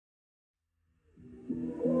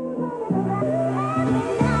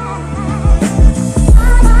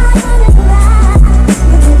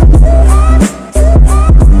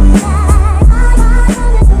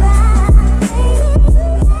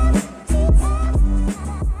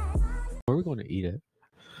we going to eat at?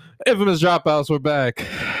 Infamous Dropouts, we're back.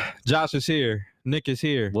 Josh is here. Nick is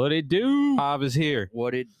here. What it do? Hav is here.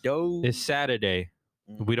 What it do? It's Saturday.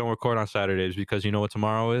 We don't record on Saturdays because you know what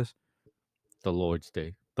tomorrow is? The Lord's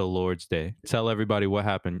Day. The Lord's Day. Tell everybody what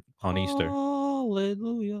happened on Easter.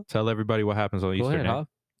 Hallelujah. Tell everybody what happens on Go Easter ahead, Day. Hav.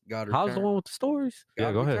 God How's the one with the stories?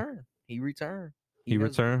 Yeah, go ahead. return. He returned. He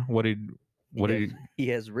returned. What did He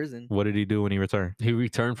has risen. What did he do when he returned? He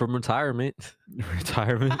returned from retirement.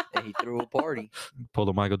 Retirement. And he threw a party. Pulled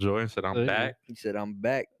a Michael Jordan. Said, "I'm Yeah. back." He said, "I'm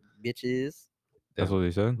back, bitches." That's what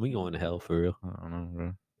he said. We going to hell for real. I don't know,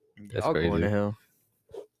 bro. That's Y'all going crazy. to hell.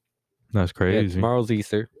 That's Yeah, crazy. tomorrow's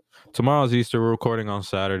Easter. Tomorrow's Easter. We're recording on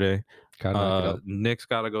Saturday. Gotta knock it up. Nick's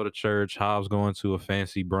got to go to church. Hav's going to a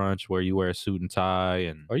fancy brunch where you wear a suit and tie.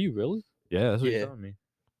 And Are you really? yeah, that's what Yeah. he's telling me.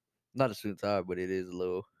 Not a suit and tie, but it is a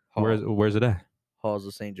little. Where's it at? Halls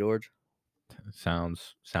of St. George?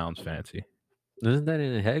 Sounds fancy. Isn't that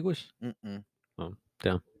in Hagwish? Mm-mm.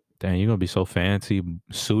 Damn, you're gonna be so fancy,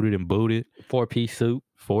 suited and booted. 4-piece suit.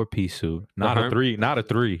 4-piece suit, not a Herm- three, not a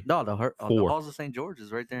three. No, the Four. Halls of St. George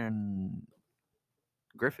is right there in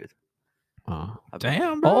Griffith. Oh. I believe.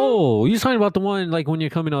 Damn, bro. Oh, you talking about the one like when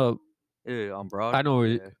you're coming up? Yeah, on Broad. I know where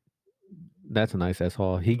Yeah. it- That's a nice ass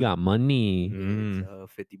hall. He got money. Mm.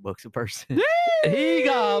 It's $50 a person. He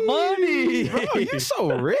got money. Bro, you're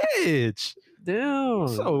so rich. Damn.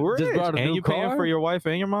 So rich. Just brought a And new you paying car? for your wife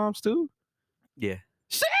and your mom's too? Yeah.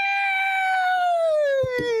 Sheesh!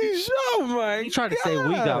 Oh my! You trying to say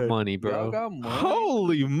we got God. money, Y'all bro? got money.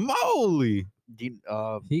 Holy moly!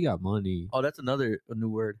 He got money. Oh, that's a new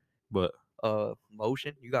word. But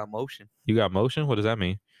Motion. You got motion. you got motion. What does that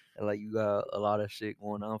mean? And, like you got a lot of shit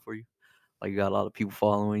going on for you. Like you got a lot of people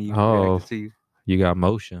following you, Oh. reacting to you. You got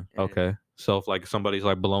motion. Yeah. Okay. So if like somebody's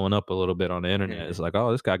like blowing up a little bit on the internet, Yeah. it's like,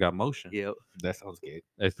 oh, this guy got motion. Yep. That sounds good.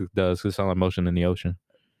 It does. It sounds like motion in the ocean.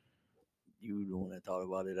 You the one that thought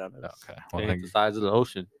about it. I know. Okay. Well, Ain't the size of the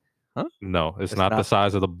ocean. no, it's It's not the not.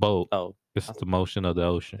 size of the boat. Oh, It's the motion of the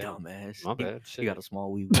ocean. Damn, man. it's- my he- bad. He got a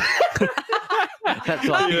small weave. That's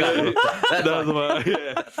why he got it. That's That's why. why.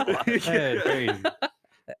 Yeah. That's crazy.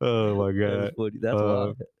 Oh my god. That's funny. That's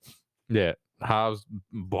Uh, why. Yeah. House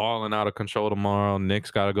balling out of control tomorrow.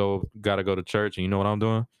 Nick's gotta go to church. And you know what I'm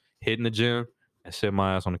doing? Hitting the gym and sit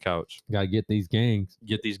my ass on the couch. Gotta get these gangs.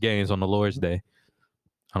 Get these gains on the Lord's Day.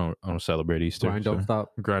 I don't celebrate Easter. Grind don't so-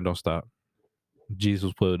 stop. Grind don't stop.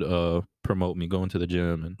 Jesus would promote me going to the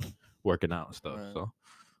gym and working out and stuff. Right. So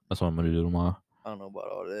that's what I'm gonna do tomorrow. I don't know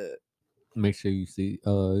about all that. Make sure you see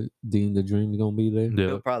Dean the Dream's gonna be there.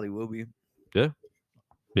 Yeah. It probably will be. Yeah.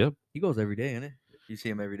 Yep. He goes every day, innit? You see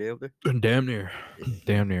him every day up there? Damn near.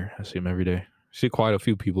 Damn near. I see him every day. See quite a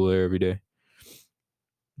few people there every day.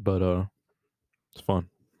 But it's fun.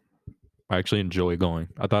 I actually enjoy going.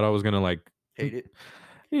 I thought I was gonna like, Hate it.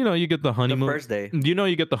 you get the The honeymoon. first day.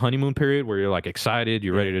 You get the honeymoon period where you're like excited,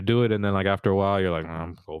 you're ready to do it, and then like after a while you're like,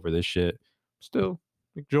 I'm over this shit. Still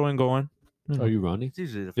enjoying going. Are you running? It's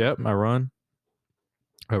usually the Yep, first I run.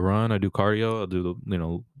 I do cardio, I do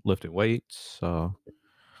the lifting weights, all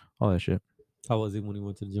that shit. How was it when he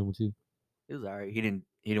went to the gym with you? It was alright. He didn't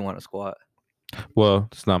want to squat. Well,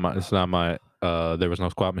 it's not my there was no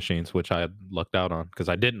squat machines, which I had lucked out on because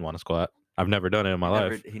I didn't want to squat. I've never done it in my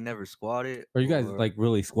life. He never squatted. Are you guys or- like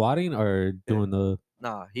really squatting or doing the?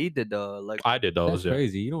 Nah, he did the like. I did That's those. Yeah.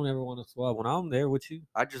 crazy. You don't ever want to squat. When I'm there with you,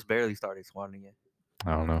 I just barely started squatting again.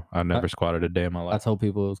 I don't know. I never squatted a day in my I life. told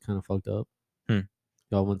people it was kind of fucked up. Hmm.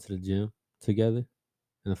 Y'all went to the gym together,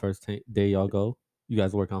 and the first day y'all go, you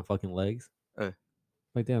guys work on fucking legs.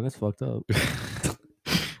 Like, damn, that's fucked up.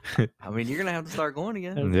 I mean, you're gonna have to start going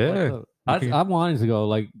again. That's Yeah. fucked up. I wanted to go.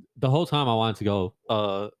 Like the whole time, I wanted to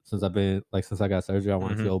go. Since I got surgery, I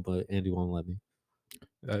wanted to Mhm. go, but Andy won't let me.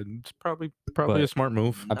 It's probably But a smart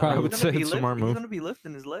move. I probably would say it's a smart He's move. gonna be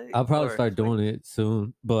lifting his leg. I'll probably or start his doing leg. it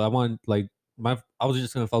soon, but I want like I was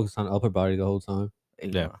just gonna focus on the upper body the whole time,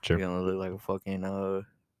 You're Yeah, gonna- sure. You're gonna look like a fucking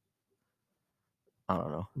I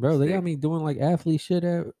don't know. bro. They got stick. me doing like athlete shit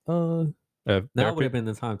at Now would Therapy? have been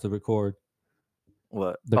the time to record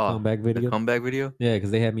What the comeback video. The comeback video. Yeah,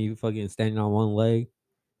 because they had me fucking standing on one leg,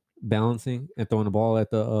 balancing and throwing the ball at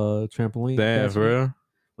the trampoline. Damn, catching it. bro.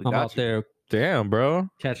 We I'm got out you. there Damn, bro.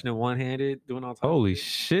 catching it one handed, doing all types. Holy of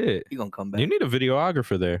shit. shit. You gonna come back? You need a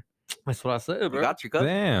videographer there. That's what I said, We bro. got you, cuz.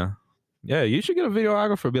 Damn. Yeah, you should get a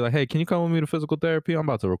videographer. Be like, hey, can you come with me to physical therapy? I'm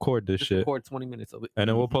about to record this Just shit. record 20 minutes of it, And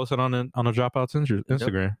then we'll post it on the Dropouts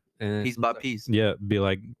Instagram. and Piece by piece. Yeah, be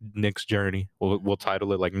like Nick's journey. We'll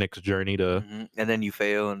title it like Nick's journey to. Mhm. And then you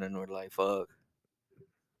fail, and then we're like, "Fuck."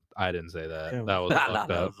 I didn't say that. Yeah, That was Nah, fucked nah, up.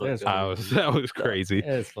 that was That's fucked up. That was crazy.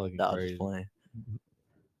 It's fucking That was crazy. just playing.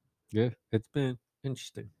 Yeah, it's been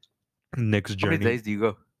interesting. Nick's How journey. many days do you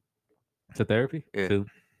go? To therapy? Yeah. 2.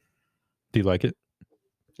 Do you like it?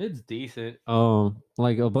 It's decent.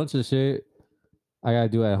 Like a bunch of shit I gotta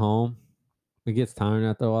do at home. It gets tiring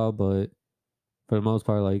after a while, but for the most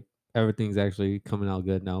part, like everything's actually coming out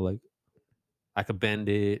good now. Like I could bend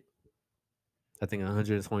it. I think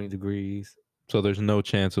 120 degrees. So there's no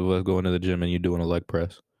chance of us going to the gym and you doing a leg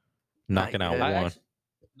press, knocking out yet. one.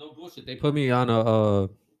 No bullshit. They put me on a.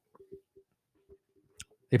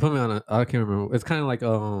 They put me on a. I can't remember. It's kind of like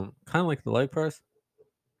the leg press,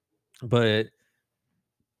 but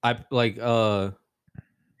I like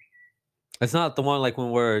it's not the one like when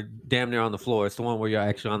we're damn near on the floor. It's the one where you're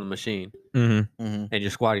actually on the machine Mm-hmm. and you're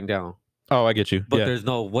squatting down. Oh, I get you. But yeah. there's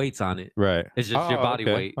no weights on it. Right. It's just your body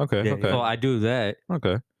weight. Okay. Yeah, okay. So I do that.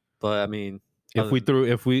 Okay. But I mean, If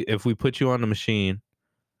we put you on the machine,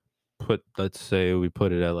 let's say we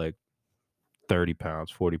put it at like 30 pounds,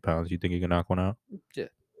 40 pounds, you think you can knock one out? Yeah,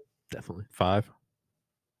 definitely 5?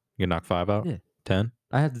 You can knock 5 out? Yeah. 10?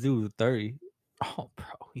 I had to do 30. Oh, bro,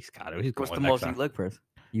 he's got it. He's What's going the next most you time. leg press?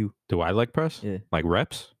 Do I leg press? Yeah. Like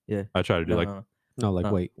reps? Yeah. I try to do No, like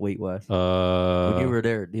weight. weight wise. When you When were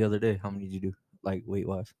there the other day, how many did you do? Like weight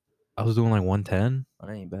wise? I was doing like 110. Oh,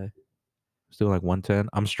 that ain't bad. I was doing like 110.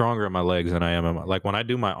 I'm stronger in my legs than I am in my, like when I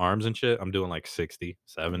do my arms and shit, I'm doing like 60,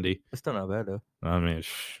 70. It's still not bad though. I mean,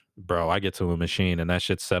 bro, I get to a machine and that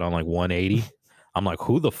shit's set on like 180. I'm like,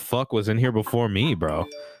 who the fuck was in here before me, bro?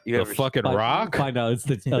 You The ever fucking Rock? Find out it's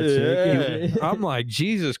the Yeah. I'm like,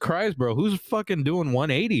 Jesus Christ, bro. Who's fucking doing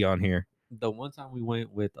 180 on here? The one time we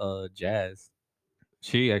went with Jazz,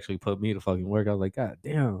 she actually put me to fucking work. I was like, God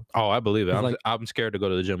damn. Oh, I believe it. It's I'm, like- I'm scared to go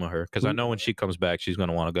to the gym with her because I know when she comes back, she's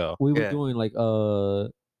gonna want to go. We were Yeah. doing like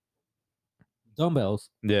dumbbells.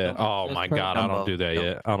 Yeah. Dumbbells. Oh Just my press God, I don't dumbbell. do that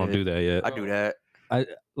yet. I don't Yeah. do that yet. I do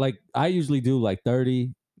that. I usually do like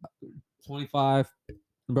 30, 25.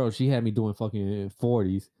 Bro, she had me doing fucking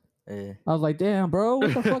 40s. Yeah. I was like, damn, bro,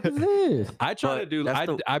 what the fuck is this? I try to But do.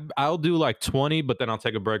 that's I'll do like 20, but then I'll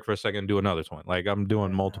take a break for a second and do another 20. Like I'm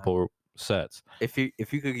doing multiple sets. If you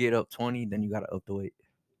could get up 20, then you gotta up the weight.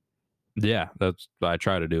 Yeah, that's what I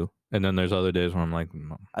try to do. And then there's other days where I'm like,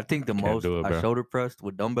 I think the Can't most do it, I bro. shoulder pressed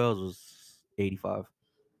with dumbbells was 85.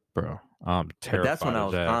 bro, I'm But terrified. that's when I of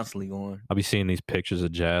was Jazz. constantly going. I'll be seeing these pictures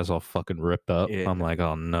of Jazz all fucking ripped up. Yeah. I'm like,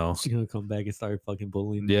 oh no. She's gonna come back and start fucking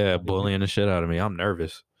bullying. the Yeah, shit out of me. bullying the shit out of me. I'm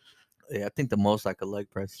nervous. Yeah, I think the most I could leg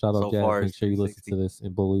press Shout out so Jazz. far Make is sure you listen 360. to this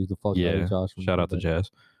and bully the fuck out Yeah. of Josh. when Shout he out to comes back.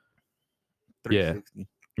 Jazz. Yeah. 360.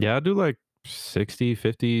 Yeah, I do like 60,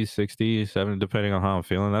 50, 60, 70, depending on how I'm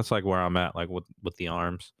feeling. That's like where I'm at, like with the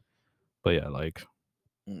arms. But yeah, like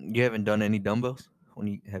You haven't done any dumbbells when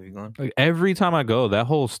you have you gone? every time I go, that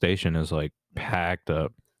whole station is like packed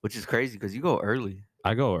up. Which is crazy because you go early.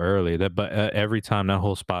 I go early, but every time that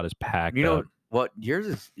whole spot is packed You know up. what?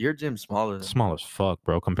 Your gym's smaller than Small as fuck,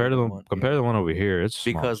 bro. Compared to the the one- compared to the one over here, it's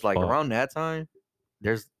small because as like fuck. around that time,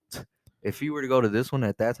 there's if you were to go to this one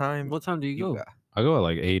at that time, What time do you go? got, I go at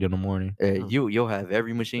like 8 in the morning. you'll have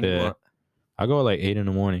every machine you Yeah. want. I go at like 8 in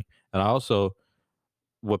the morning, and I also,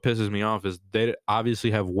 what pisses me off is they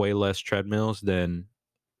obviously have way less treadmills than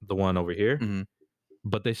the one over here, Mhm.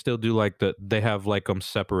 but they still do like they have like them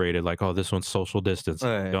separated, like, oh, this one's social distance.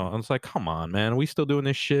 Yeah. You know? And it's like, come on, man, we still doing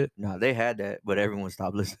this shit? No, they had that, but everyone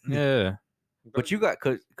stopped listening. Yeah, But you got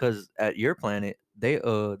because at your planet they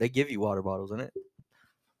give you water bottles in it.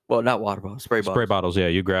 Well, not water bottles, spray bottles. spray bottles. Yeah,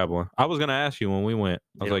 you grab one. I was gonna ask you when we went.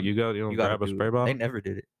 I was Yeah, like, you don't You grab a spray bottle? They never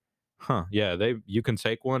did it. Huh? Yeah, you can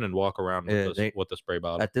take one and walk around Yeah, with the spray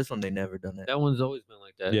bottle. At this one, they never done it. That one's always been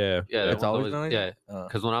like that. Yeah, Yeah, It's that one's always been like yeah. that?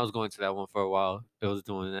 Because when I was going to that one for a while, it was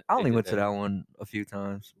doing that. I they only did went to that one a few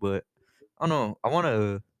times, but I don't know. I want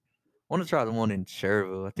to try the one in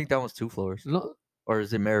Cherville. I think that one's 2 floors, No, or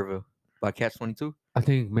is it Maryville by Catch 22? I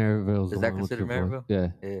think Maryville's Is the that one with considered the floor.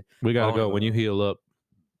 Maryville? Yeah. we gotta I wanna go when go. you heal up.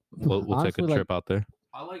 We'll take a Honestly, trip out there.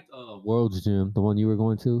 I liked World's Gym, the one you were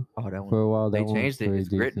going to Oh, that one. for a while. That They one was changed it. pretty It's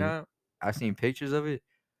grit decent. now. I seen pictures of it.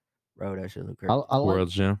 Bro, that shit look great. I like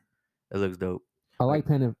World's Gym. It looks dope. I like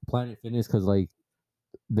Planet Fitness because like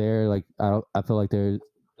they're like I feel like they're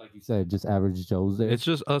like you said just average Joes there. It's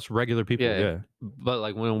just us regular people. Yeah. Yeah, But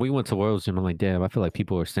like when we went to World's Gym, I'm like, damn, I feel like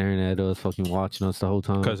people are staring at us, fucking watching us the whole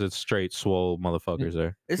time. because it's straight swole motherfuckers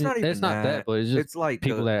there. It's not even It's not that, but it's just it's like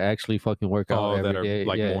people the- that actually fucking work out Oh, that every are day.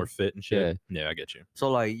 like yeah. more fit and shit. Yeah, I get you. So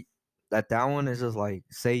like that one is just like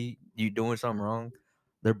say you doing something wrong,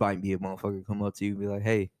 there might be a motherfucker come up to you and be like,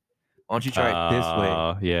 hey, why don't you try it this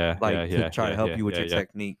way? Yeah, Like yeah, to yeah, try to yeah, help yeah, you with yeah, your yeah.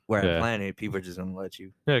 technique. Where Yeah. at Planet, people are just gonna let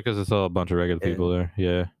you. Yeah, because it's all a bunch of regular Yeah. people there.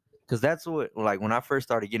 Yeah, Cause that's what like when I first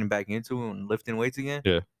started getting back into it and lifting weights again.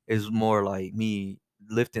 Yeah. Is more like me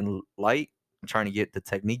lifting light trying to get the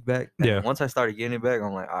technique back. And Yeah. once I started getting it back,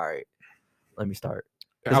 I'm like, all right, let me start. I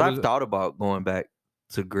Because I've was- thought about going back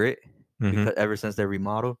to Grit Mhm. because ever since they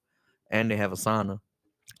remodeled, and they have a sauna.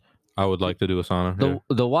 I would like to do a sauna.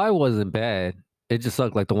 The Y wasn't bad. It just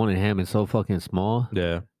sucked. Like the one in Hammond's so fucking small.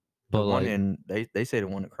 Yeah. The But one like in they say the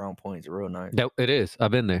one in Crown Point is real nice. that, it is.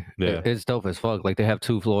 I've been there. Yeah. It's dope as fuck. Like they have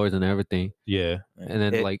 2 floors and everything. Yeah. And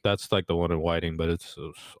then like That's like the one in Whiting, but it's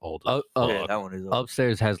old. As yeah, fuck. that one is.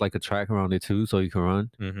 upstairs has like a track around it too, so you can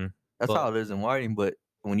run. Mm-hmm. That's but- how it is in Whiting. But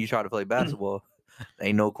when you try to play basketball,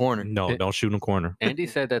 ain't no corner. No, don't shoot in the corner. Andy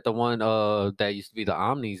said that the one that used to be the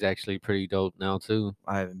Omni is actually pretty dope now too.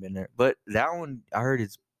 I haven't been there, but that one I heard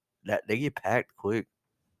it's that they get packed quick.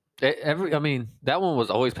 I mean, that one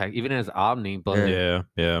was always packed, even as Omni. But Yeah.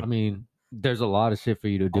 Yeah. I mean, there's a lot of shit for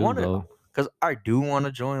you to do wanna- though. Cause I do want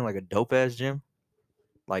to join like a dope ass gym,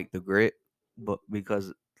 like the Grit, but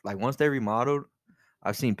because like once they remodeled,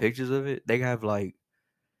 I've seen pictures of it. They have like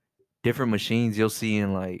different machines you'll see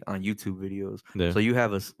in like on YouTube videos. Yeah. So you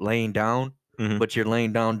have us laying down, Mhm. but you're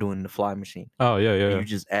laying down doing the fly machine. Oh yeah. and Yeah. You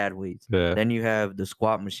just add weights. Yeah. Then you have the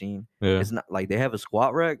squat machine. Yeah. It's not like they have a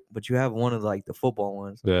squat rack, but you have one of like the football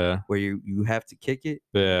ones Yeah. where you have to kick it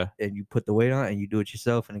Yeah. and you put the weight on and you do it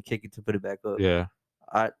yourself and then kick it to put it back up. Yeah.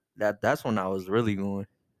 That's when I was really going,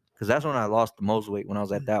 because that's when I lost the most weight when I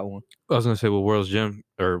was at that one. I was gonna say, well, World's Gym,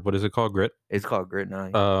 or what is it called? Grit. It's called Grit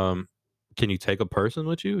 9. Can you take a person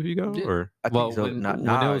with you if you go? Yeah. Or I think Well, so. when, Not when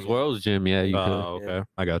now. it was World's Gym, yeah, you could. oh, okay.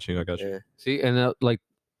 I got you. Yeah. See, and like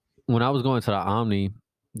when I was going to the Omni,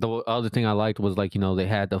 the other thing I liked was like, you know, they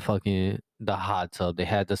had the hot tub, they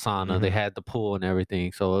had the sauna, they Mhm. had the pool and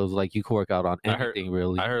everything. So it was like you could work out on I heard- anything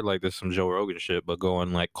really. I heard like there's some Joe Rogan shit, but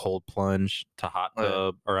going like cold plunge to hot Oh, yeah.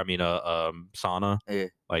 tub, or I mean sauna, Yeah.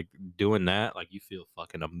 like doing that, like you feel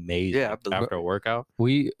fucking amazing I believe- after a workout.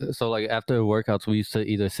 So like after workouts, we used to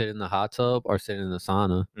either sit in the hot tub or sit in the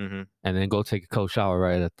sauna Mm-hmm. and then go take a cold shower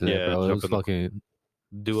right after Yeah, that, bro. It jump was in the- fucking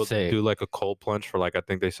Sick. Do like a cold plunge for like I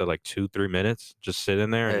think they said like 2-3 minutes. Just sit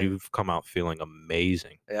in there and Yeah. you've come out feeling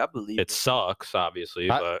amazing. Yeah, I believe It sucks, obviously,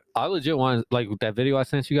 but I legit want, like that video I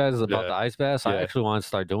sent you guys about Yeah. the ice baths. I Yeah. actually want to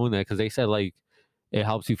start doing that because they said like it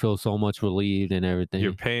helps you feel so much relieved and everything.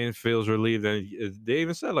 your pain feels relieved, and they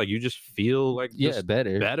even said like you just feel like yeah, just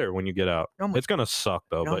better. better when you get out. You know how much- It's gonna suck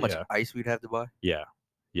though, You know how but much yeah, ice we'd have to buy? yeah.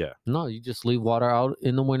 No, you just leave water out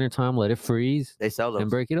in the wintertime, let it freeze, They sell and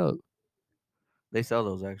those. break it up. They sell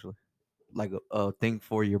those actually, like a thing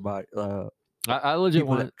for your body. I legit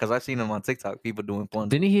want. Because I've seen them on TikTok. People doing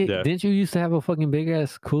plunges. Yeah. Didn't you used to have a fucking big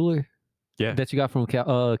ass cooler? Yeah. That you got from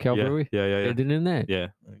Cal Yeah, Brewery? yeah, yeah, They yeah. did in that. Yeah,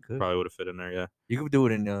 Good. probably would have fit in there. Yeah, You could do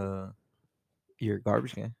it in your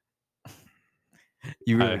garbage can.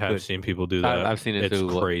 You really I have could. seen people do that. I've seen it It's too.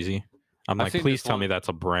 crazy. I'm I've like, seen please this tell me one- that's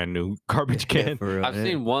a brand new garbage Yeah, can. for real, I've yeah.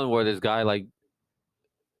 seen one where this guy like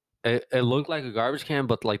it looked like a garbage can,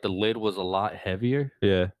 but like the lid was a lot heavier.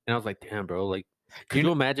 Yeah, And I was like, damn, bro, like could You you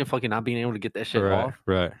know- imagine fucking not being able to get that shit right, off?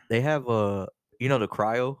 right. They have you know the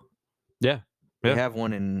cryo. Yeah, They yeah. have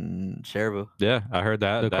one in Cherville. Yeah, I heard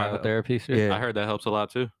that. The that cryotherapy shit. Yeah. I heard that helps a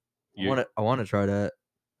lot too. I want to try that,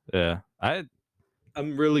 Yeah,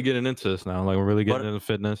 I'm really getting into this now. Like, we're really getting But- into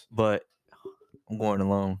fitness. but I'm going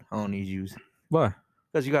alone. I don't need you Why?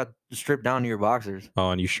 because you got to strip down to your boxers.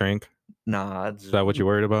 Oh, and you shrink? Nah, I just, Is that what you're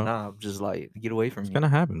worried about? Nah, I'm just like get away from It's me. gonna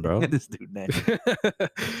happen, bro. This dude, nasty.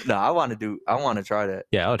 No, I want to try that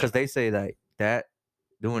Yeah, I'll because they say that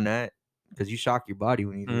doing that because you shock your body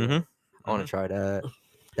when you do that. Mhm. I want to try that.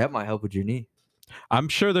 That might help with your knee. I'm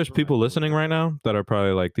sure there's people listening right now that are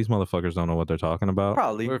probably like, these motherfuckers don't know what they're talking about.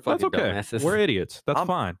 Probably. We're That's fucking okay. dumbasses. We're idiots. That's I'm-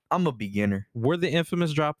 fine. I'm a beginner. We're the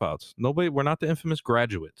infamous dropouts. We're not the infamous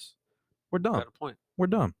graduates. We're dumb. Got a point. We're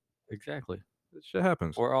dumb. Exactly. This shit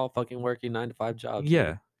happens. We're all fucking working 9 to 5 jobs.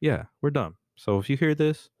 Yeah, yeah, we're dumb. So if you hear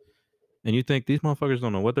this and you think these motherfuckers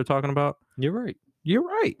don't know what they're talking about, You're right. you're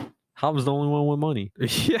right. I was the only one with money.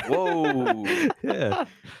 Yeah. Whoa. Yeah.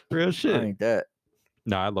 Real I shit. ain't that.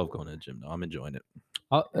 No, I love going to the gym though. I'm enjoying it.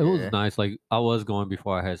 It was Yeah. nice. Like I was going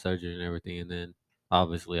before I had surgery and everything, and then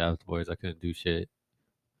obviously afterwards I couldn't do shit.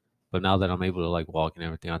 But now that I'm able to like walk and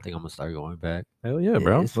everything, I think I'm gonna start going back. Hell yeah, Yeah,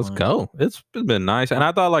 bro. it's Let's fun. go. It's been nice. And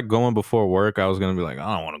I thought like going before work, I was gonna be like,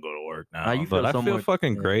 I don't want to go to work now. Nah, you but feel I so feel much-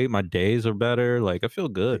 fucking yeah. great. My days are better. Like I feel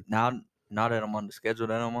good. Now that I'm on the schedule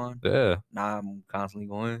that I'm on, Yeah. now I'm constantly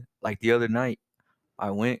going. Like the other night,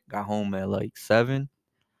 I got home at like 7.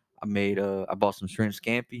 I bought some shrimp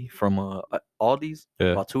scampi from Aldi's.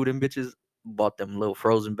 Yeah. Bought 2 of them bitches. Bought them little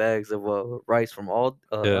frozen bags of rice from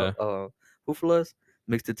Yeah. Hoofla's.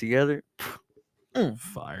 Mixed it together.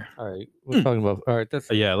 Fire. All right, we're talking about. All right,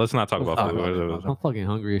 that's. Yeah, let's not talk about Let's food. talk What- I'm fucking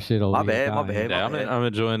hungry as shit over My here. bad, my God, bad. Yeah, I'm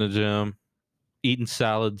enjoying the gym. eating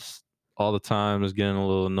salads all the time is getting a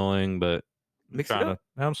little annoying, but Mix it up.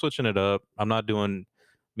 I'm switching it up. I'm not doing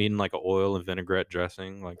eating like an oil and vinaigrette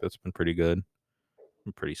dressing. Like that's been pretty good.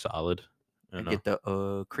 I'm pretty solid. I You know? get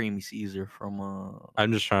the creamy Caesar from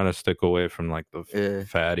I'm just trying to stick away from like the Yeah.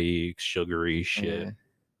 fatty, sugary shit. yeah.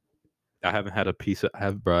 I haven't had a piece of I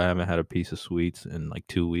haven't had a piece of sweets in like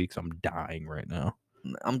 2 weeks. I'm dying right now.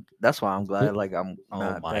 That's why I'm glad. Like I'm Oh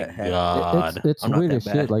not my that happy. God. It's I'm not weird that as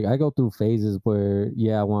shit. bad. Like I go through phases where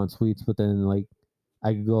I want sweets, but then like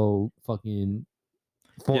I could go fucking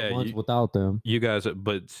 4 Yeah, months without them. You guys,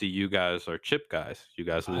 but see, you guys are chip guys. You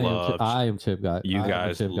guys love. I am chip guy. You I am a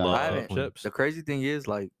guys chip guy, love I haven't- definitely. chips. The crazy thing is,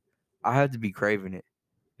 like, I have to be craving it.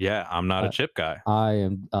 Yeah, I'm not a chip guy. I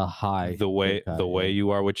am a high. The way chip guy, the way yeah. you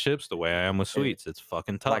are with chips, the way I am with Yeah. sweets, it's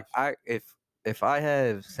fucking tough. Like if I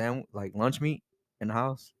have lunch meat in the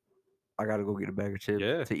house, I gotta go get a bag of chips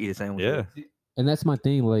Yeah. to eat a sandwich. Yeah. with. And that's my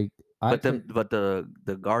thing. Like But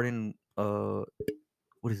the garden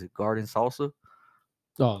what is it? Garden salsa?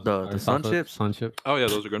 the sun chips? Sun chips. Oh yeah,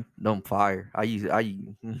 those are good. Them fire.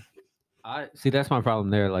 I see. That's my problem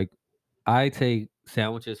there. Like, I take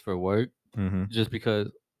sandwiches for work Mm-hmm. just because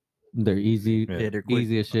they're easy, Yeah. Yeah, they're quick.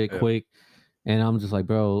 easy as shit, Yeah. quick. And I'm just like,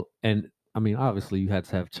 bro. And I mean, obviously, you have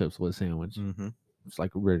to have chips with a sandwich. Mm-hmm. It's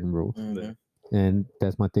like a written rule. Mhm. And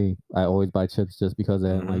that's my thing. I always buy chips just because of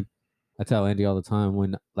that. Mhm. Like, I tell Andy all the time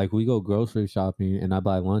when like we go grocery shopping and I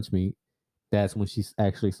buy lunch meat, that's when she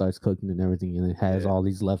actually starts cooking and everything, and it has Yeah. all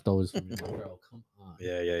these leftovers. For me. Like, bro, come on.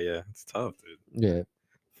 Yeah. It's tough, dude. Yeah.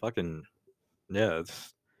 Fucking yeah.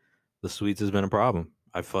 It's the sweets has been a problem.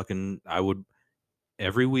 I would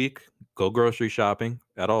every week go grocery shopping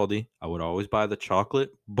at Aldi. I would always buy the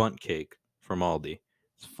chocolate bunt cake from Aldi.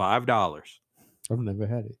 It's $5. I've never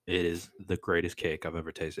had it. It is the greatest cake I've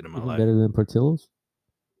ever tasted in my Even life. better than Portillo's.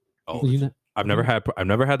 Oh, You it's- ne- I've never had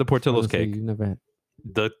the Portillo's honestly, cake. You never had.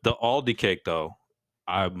 The Aldi cake though,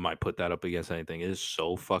 I might put that up against anything. It is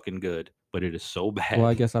so fucking good, but it is so bad. Well,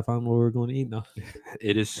 I guess I found what we're going to eat now.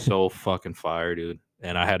 It is so fucking fire, dude.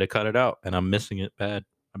 And I had to cut it out, and I'm missing it bad.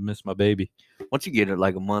 I miss my baby. Once you get it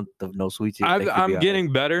like a month of no sweets, they could be I'm all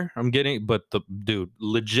getting better. But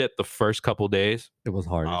legit, the first couple days, It was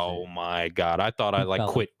hard. as oh shit. my god, I thought I You like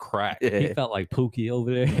felt quit crack. Yeah. He felt like Pookie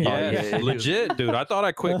over there. Yes, yeah. legit, dude. I thought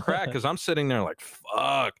I quit crack because I'm sitting there like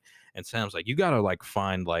fuck. And Sam's like, you gotta like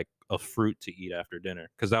find like a fruit to eat after dinner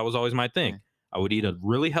because that was always my thing. I would eat a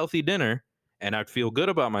really healthy dinner and I'd feel good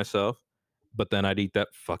about myself, but then I'd eat that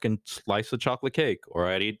fucking slice of chocolate cake or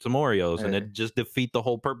I'd eat some Oreos and Yeah. it just defeat the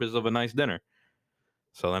whole purpose of a nice dinner.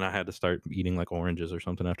 So then I had to start eating like oranges or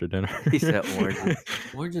something after dinner. He said oranges.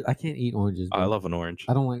 Oranges. I can't eat oranges. I bro. love an orange.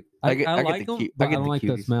 I don't like. I I, get- I, I get like the them, cu- I but I get don't the like the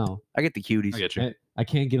cuties. smell. I get the cuties. I get you. I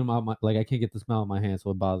can't get them out my I can't get the smell out of my hand,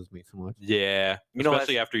 so it bothers me so much. Yeah, You know,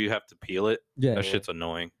 especially after you have to peel it. Yeah, That shit's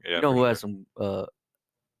annoying. Yeah, You know for who sure. has some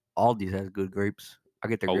Aldi's has good grapes. I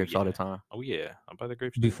get their Oh, grapes all the yeah. time. Oh yeah, I'll buy the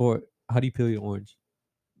grapes. too. Before, how do you peel your orange?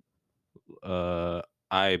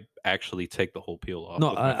 I actually take the whole peel off. No,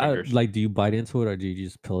 with my I fingers. like. Do you bite into it or do you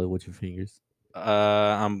just peel it with your fingers?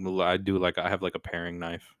 I do like I have like a paring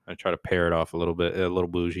knife. I try to pare it off a little bit, a little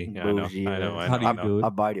bougie. Yeah, Bougie, I know. yeah. I How know. do you I know. do it? I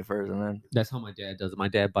bite it first and then That's how my dad does it. My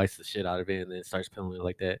dad bites the shit out of it and then starts peeling it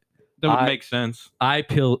like that. That would I- make sense. I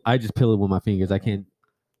just peel it with my fingers. I can't.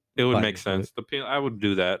 It would bite make into sense. The peel, I would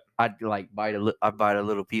do that. I like bite a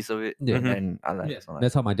little piece of it. Yeah. And then I like Yeah, it.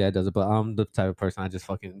 that's how my dad does it. But I'm the type of person I just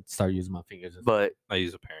fucking start using my fingers. But I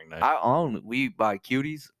use a paring knife. we buy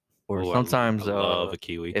cuties or Oh, sometimes I love a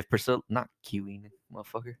kiwi. if Priscilla not kiwi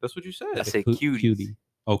motherfucker. That's what you said. I say Cu- cuties.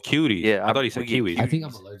 Oh, cuties. Yeah, I thought he said we get kiwis. I think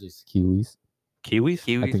I'm cuties. allergic to kiwis. Kiwis.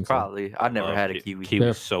 Kiwis think so. probably. I never love had a ki- kiwi. kiwi.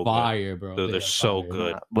 They're so good. fire, bro. They're They are so fire.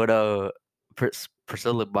 good. But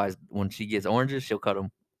Priscilla buys when she gets oranges, she'll cut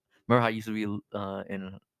them. Remember how it used to be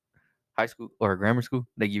in high school or grammar school?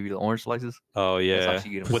 They give you the orange slices. Oh That's how yeah. she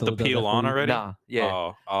get 'em. With the Priscilla does peel that on for you? already. Nah, yeah.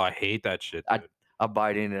 Oh, I hate that shit. I- dude. I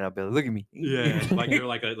bite in and I be like, look at me. Yeah, like you're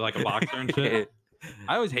like a boxer and shit.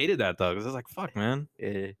 I always hated that though, because it's like fuck, man.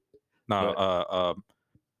 Yeah. No,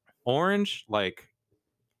 orange like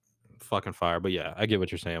fucking fire. But yeah, I get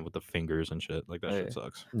what you're saying with the fingers and shit. Like that shit Yeah.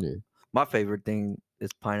 sucks. Yeah. My favorite thing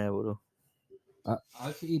is pineapple though.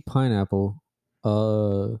 I can eat pineapple.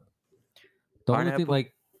 The only thing Pineapple?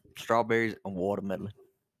 like Strawberries and watermelon.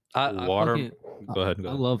 I Water- fucking- Go ahead.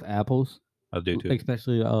 I love apples, I do too.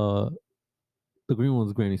 especially the green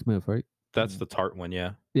one's Granny Smith, right? That's the tart one,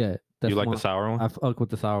 yeah. Yeah, that's You like one. the sour one? I fuck with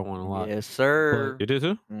the sour one a lot. Yes, sir. You do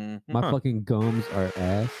too? Mhm. My Huh. fucking gums are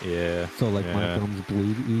ass, Yeah. so like my Yeah. gums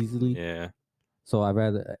bleed easily. Yeah. So I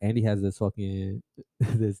rather Andy has this fucking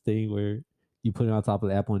this thing where you put it on top of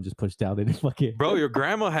the apple and just push down and it fucking. Bro, your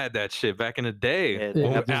grandma had that shit back in the day. Yeah, the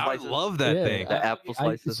Oh, apple I slices. love that Yeah, thing. The apple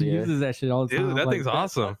slices, She yeah. uses that shit all the Dude, time. I'm that like, thing's "That's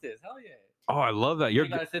awesome." fuck this, hell yeah. Oh, I love that. Your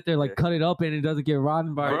You gotta sit there like cut it up and it doesn't get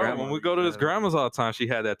rotten by. My Bro, grandma when we used go to to his have it. grandma's all the time, she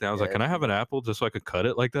had that thing. I was like, Yeah, "Can I she have an apple just so I could cut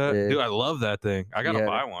it like that?" Yeah. Dude, I love that thing. I gotta Yeah.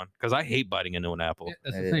 buy one because I hate biting into an apple. Yeah,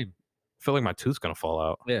 that's Yeah. the same. I feel like my tooth's gonna fall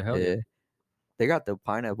out. Yeah, hell yeah. Yeah. They got the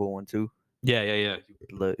pineapple one too. Yeah.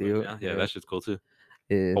 Look, Yeah, that shit's cool too.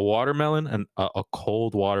 yeah. A watermelon and a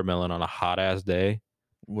cold watermelon on a hot ass day.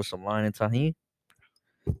 With some lime and tahini.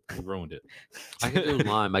 You ruined it. I can do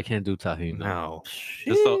lime. I can't do tahini. No,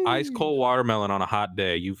 just an ice cold watermelon on a hot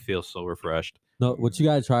day. You feel so refreshed. No, what you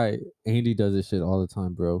gotta try. Andy does this shit all the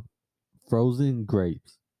time, bro. Frozen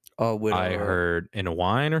grapes. Oh, with I heard in a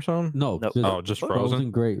wine or something. No, No. just Oh, just frozen.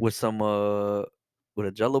 frozen grapes. with some with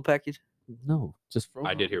a Jello package. No, just frozen.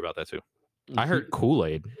 I did hear about that too. I She- heard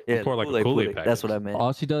Kool-Aid. Yeah, Pour like a Kool-Aid Kool-Aid pudding. package. That's what I meant.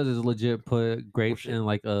 All she does is legit put grapes shit. in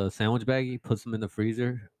like a sandwich baggie, puts them in the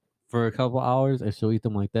freezer for a couple hours, and she'll eat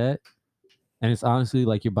them like that. And it's honestly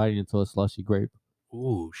like you're biting into a slushy grape.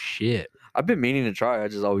 Ooh, shit. I've been meaning to try. I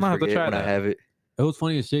just always Might have to forget try when I that. have it. It was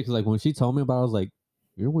funny as shit because like when she told me about it, I was like,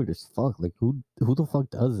 "You're weird as fuck. Like who the fuck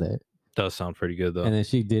does that?" Does sound pretty good though. And then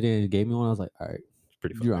she did it and gave me one. I was like, "All right, It's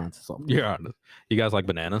pretty fun. you're on to something." You're honest. You guys like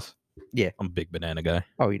bananas? Yeah. I'm a big banana guy.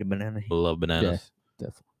 I'll eat a banana. Love bananas.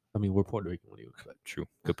 Definitely. I mean, we're Puerto Rican. What do you expect? True.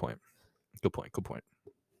 Good point. Good point.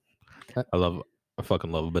 Uh, I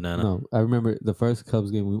fucking love a banana. No, I remember the first Cubs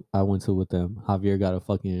game I went to with them. Javier got a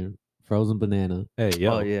fucking frozen banana, Hey,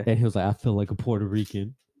 yo. Oh yeah. and he was like, "I feel like a Puerto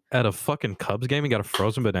Rican." At a fucking Cubs game, you got a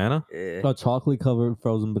frozen banana? Yeah. A chocolate covered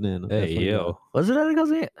frozen banana. That's Hey, what he yo. got. Was it at a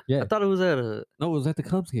cousin? Yeah. I thought it was at a. No, it was at the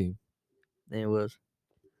Cubs game. It was.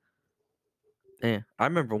 Yeah, I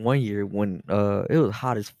remember one year when it was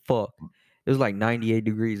hot as fuck. It was like 98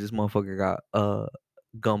 degrees. This motherfucker got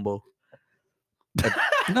gumbo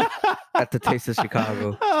at the Taste of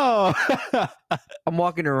Chicago. Oh. I'm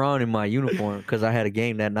walking around in my uniform because I had a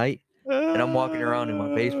game that night, and I'm walking around in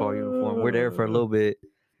my baseball uniform. We're there for a little bit,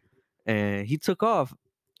 and he took off,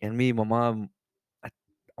 and me and my mom, I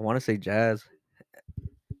want to say Jazz,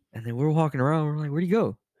 and then we're walking around. We're like, "Where'd he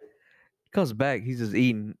go?" He comes back. He's just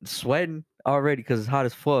eating, sweating already because it's hot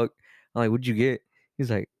as fuck. I'm like, "What'd you get?" He's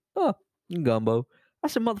like, "Oh, gumbo." I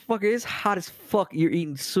said, "Motherfucker, it's hot as fuck. You're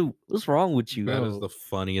eating soup. What's wrong with you?" That is Bro. the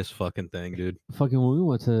funniest fucking thing, dude. Fucking when we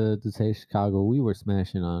went to the Taste Chicago, we were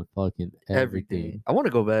smashing on fucking everything. I want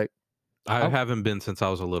to go back. I I- haven't been since I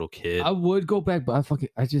was a little kid. I would go back, but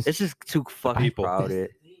I just It's just too fucking people.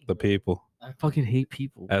 crowded. The people. I fucking hate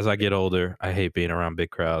people. As I get older, I hate being around big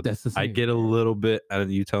crowds. That's the I same. get a little bit,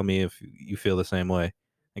 and you tell me if you feel the same way.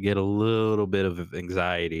 I get a little bit of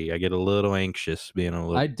anxiety. I get a little anxious being a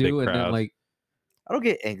little. I big do, and then crowd. like I don't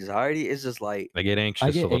get anxiety. It's just like I get anxious I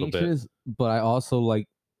a get little bit. anxious, but I also like.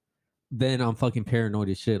 Then I'm fucking paranoid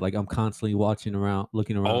as shit. Like I'm constantly watching around,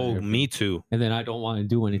 looking around. Oh, and me too. And then I don't want to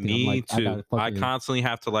do anything. Me I'm like, too. gotta I fucking- constantly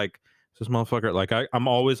have to like this motherfucker. Like I'm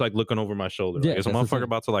always like looking over my shoulder. Yeah, Like, is a that's the motherfucker same.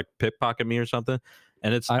 about to like pickpocket me or something?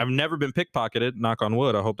 And I've never been pickpocketed. Knock on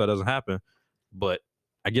wood. I hope that doesn't happen. But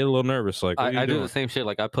I get a little nervous. Like what are I you do doing? the same shit.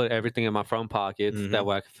 Like I put everything in my front pockets Mhm. that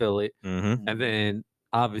way I can feel it. Mm-hmm. And then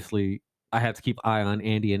obviously I have to keep eye on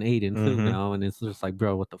Andy and Aiden too Mhm. now, and it's just like,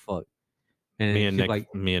 bro, what the fuck? And Me and she's Nick,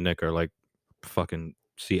 like, me and Nick are like fucking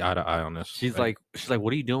see eye to eye on this. she's Like, like,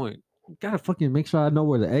 what are you doing? Gotta fucking make sure I know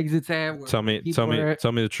where the exits at. where tell me people are at.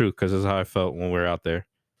 the truth, because this is how I felt when we were out there.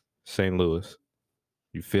 St. Louis.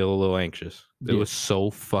 You feel a little anxious. It Yeah. was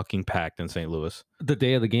so fucking packed in St. Louis. The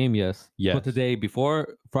day of the game, yes. But the Yes. day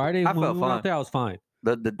before Friday, I when felt we went fine. out there, I was fine.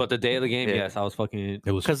 the But the day of the game, Yeah. yes, I was fucking.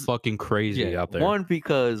 It was 'Cause- fucking crazy yeah, out there. one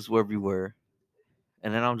because where we were,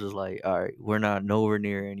 and then I'm just like, all right, we're not nowhere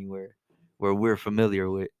near anywhere where we're familiar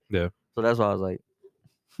with. Yeah. So that's why I was like,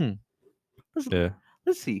 Yeah.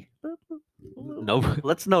 let's see. No,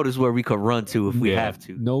 Let's notice where we could run to if we Yeah. have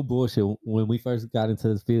to. no bullshit. When we first got into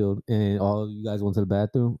this field and all you guys went to the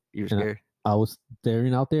bathroom, You're And scared. I was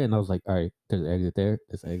staring out there and I was like, all right, there's an exit there.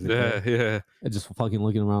 There's an exit there. Yeah. And just fucking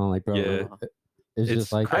looking around like, bro, Yeah. it's It's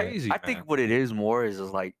just like that. crazy. I think man. what it is more is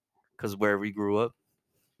just like because where we grew up,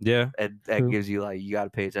 Yeah. and that True. gives you like you got to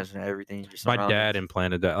pay attention to everything. Your My dad surroundings.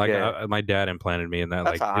 implanted that. Like Yeah. my dad implanted me in that.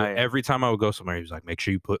 That's Like how I am. every time I would go somewhere, he was like, "Make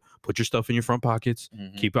sure you put your stuff in your front pockets.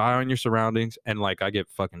 Mhm. Keep an eye on your surroundings." And like I get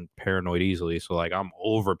fucking paranoid easily, so like I'm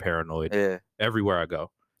over paranoid Yeah. everywhere I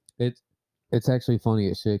go. It's actually funny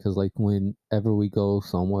as shit because like whenever we go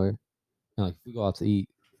somewhere, and, like if we go out to eat,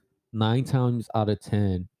 9 times out of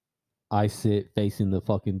 10, I sit facing the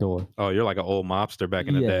fucking door. Oh, you're like an old mobster back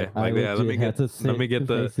in the day. I Like, yeah, let me had get to sit let me get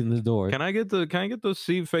the facing the door. Can I get the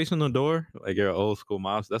seat facing the door? Like you're an old school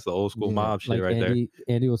mob. That's the old school Yeah, mob shit like right there.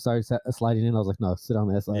 Andy will start sliding in. I was like, no, sit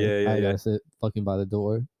on that side. Yeah, yeah, I yeah. gotta sit fucking by the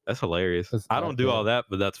door. That's hilarious. That's I don't do bad. all that,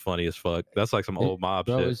 but that's funny as fuck. That's like some old mob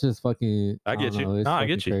Bro, shit. it's just fucking. I get don't you. know, it's No, I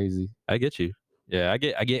get fucking you. Crazy. I get you. Yeah, I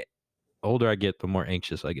get older I get, the more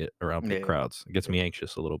anxious I get around big Yeah. crowds. It gets me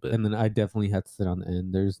anxious a little bit. And then I definitely had to sit on the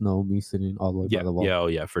end. There's no me sitting all the way yeah, by the wall. yeah, oh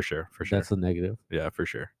yeah, for sure. That's a negative. Yeah, for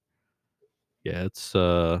sure. Yeah, it's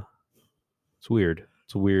weird.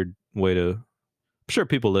 It's a weird way to. I'm sure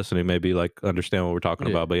people listening maybe like understand what we're talking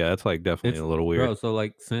Yeah. about, but yeah, it's like definitely a little weird. Bro, so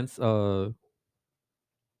like since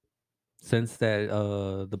that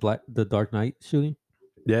the Dark Knight shooting,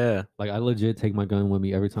 Yeah, like I legit take my gun with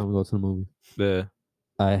me every time we go to the movie. yeah.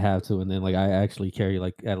 I have to, and then like I actually carry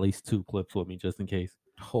like at least 2 clips with me just in case.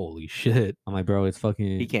 Holy shit. I'm like, bro, it's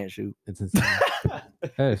fucking. He can't shoot. It's insane.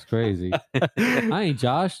 That's crazy. I ain't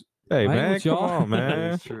Josh. Hey I ain't man, with come y'all. on,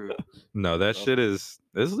 man. That's true. No, that shit is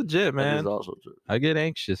legit, That man. is also true. I get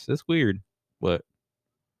anxious. It's weird, but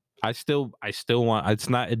I still want. It's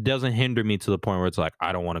not. It doesn't hinder me to the point where it's like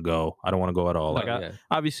I don't want to go. I don't want to go at all. Like I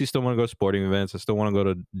obviously still want to go to sporting events. I still want to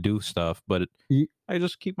go to do stuff, but I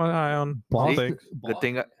just keep my eye on Boston, things. Good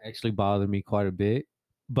thing actually bothered me quite a bit,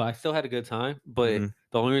 but I still had a good time. But Mhm.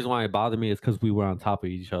 the only reason why it bothered me is because we were on top of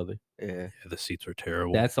each other. Yeah. Yeah, the seats are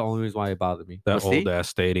terrible. That's the only reason why it bothered me. that Well, see? old ass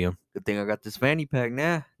stadium. Good thing I got this fanny pack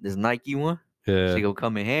now. This Nike one. Yeah, She gonna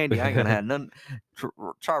come in handy. I ain't gonna have nothing.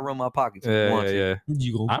 Try to run my pockets if you yeah, want to. yeah.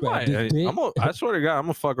 You gonna I grab might. this dick? I swear to God, I'm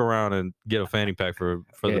gonna fuck around and get a fanny pack for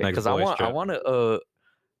the next Because boys I trip. want to.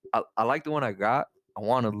 I like the one I got. I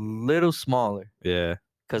want a little smaller Yeah,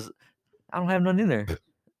 because I don't have nothing in there.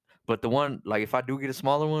 But the one, like, if I do get a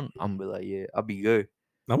smaller one, I'm gonna be like, yeah, I'll be good.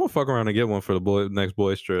 I'm gonna fuck around and get one for the next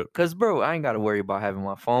boys trip. Cause bro, I ain't gotta worry about having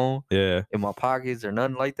my phone Yeah, in my pockets or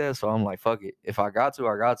nothing like that. So I'm like, fuck it. If I got to,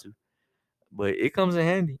 I got to. But it comes in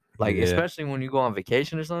handy. Like, Yeah. especially when you go on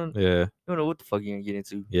vacation or something. yeah, You don't know what the fuck you're gonna get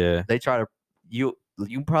into. yeah, They try to you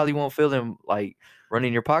probably won't feel them like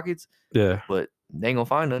running your pockets, yeah, but they ain't gonna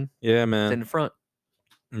find none. yeah, It's in man. the front.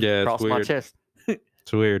 Yeah, it's Across my weird. chest.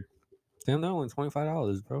 It's weird. Damn, they're only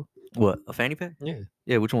 $25, bro. What? A fanny pack? Yeah.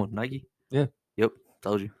 Yeah, which one? Nike? Yeah. Yep.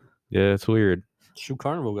 Told you. Yeah, it's weird. Shoe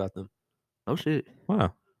Carnival got them. Oh shit. Wow,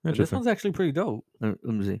 But this interesting. one's actually pretty dope. Let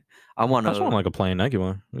me see. I I wanna just want like a plain Nike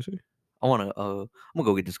one. Let me see. I'm gonna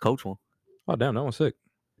go get this Coach one. Oh damn, that one's sick.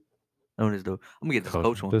 That one is dope. I'm gonna get this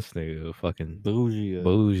Coach one. This nigga fucking Bougie.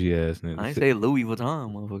 bougie ass nigga. I ain't say Louis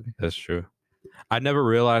Vuitton, motherfucker. That's true. I never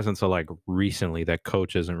realized until like recently that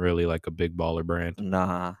Coach isn't really like a big baller brand.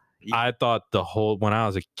 Nah. I thought when I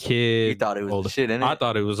was a kid, You thought it was older, the shit in it? I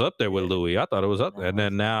thought it was up there with Yeah. Louis. I thought it was up there, and Nah,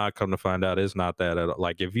 then now I come to find out it's not that at all.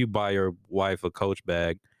 Like if you buy your wife a Coach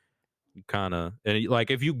bag, you kind of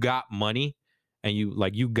like if you got money and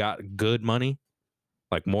you got good money,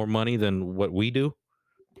 like more money than what we do,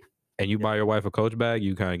 and you buy your wife a Coach bag,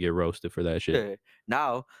 you kind of get roasted for that shit. Yeah.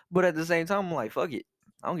 Now, but at the same time, I'm like, fuck it.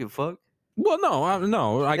 I don't give a fuck. Well, no,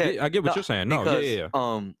 I Yeah, get what no, you're saying. No, because, yeah.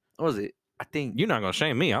 what was it? I think You're not gonna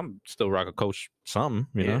shame me. I'm still rock a Coach something.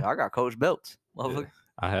 You know, I got Coach belts, motherfucker.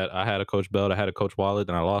 I had a Coach belt. I had a Coach wallet,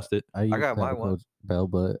 and I lost it. I used got to my have a one. Coach belt,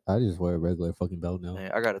 but I just wear a regular fucking belt now. Yeah,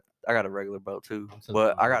 I got a regular belt too, I'm so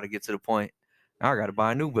but I sorry. got to get to the point. Now I got to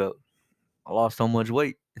buy a new belt. I lost so much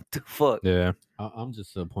weight. Fuck. Yeah, I'm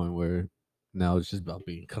just to a point where now it's just about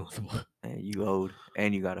being comfortable. Man, you old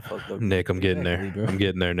and you got to fuck up. Nick, I'm getting there. Exactly, bro. I'm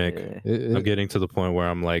getting there, Nick. Yeah. I'm getting to the point where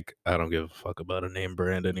I'm like, I don't give a fuck about a name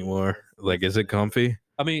brand anymore. Like, is it comfy?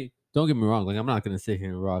 I mean, don't get me wrong. Like, I'm not gonna sit here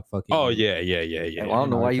and rock fucking. Oh yeah. Hey, well, I don't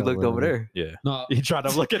know why you looked over there. Yeah. No, You tried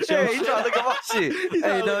to look at your Hey, you trying to look at my shit? He Hey,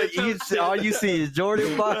 trying to no, look at your all shit. you see is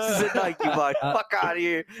Jordan boxes and Nike boxes. Fuck out of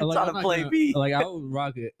here. like, Trying I'm to not play gonna- me. Like, I would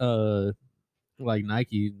rock it. Like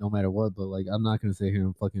Nike, no matter what. But like, I'm not gonna sit here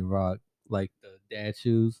and fucking rock like the dad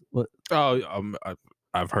shoes. What? Oh,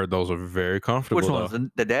 I've heard those are very comfortable. Which though. ones?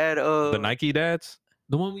 The dad? The Nike dads?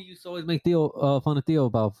 The one we used to always make fun of Theo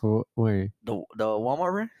about for wearing. The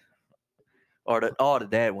Walmart brand? Or the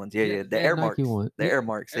dad ones? Yeah. The Air Nike Marks. one. The Yeah, Air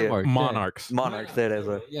Marks. Air Yeah. Marks, yeah. Monarchs. Monarchs. That as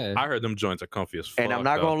well. Yeah. I heard them joints are comfy as fuck. And I'm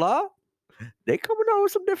not though. gonna lie, they coming out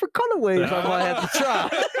with some different colorways. I might have to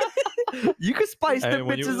try. You can spice Hey, them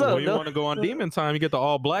when bitches you up. want to go on Demon Time, you get the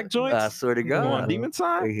all black joints. I swear to You go on God, Demon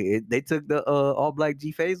Time. they took the all black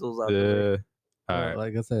G Phasals out. there. Yeah. All right.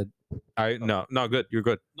 Like I said. All right. No, good. You're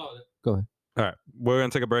good. No, go ahead. All right. We're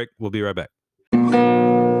gonna take a break. We'll be right back.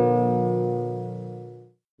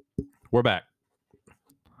 We're back.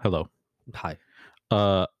 Hello. Hi.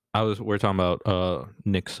 We're talking about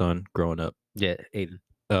Nick's son growing up. Yeah, Aiden.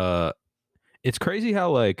 It's crazy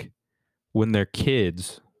how like when they're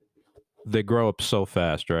kids, they grow up so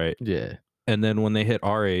fast, right? Yeah. And then when they hit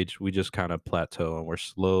our age, we just kind of plateau and we're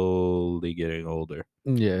slowly getting older.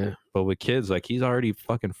 Yeah. But with kids, like he's already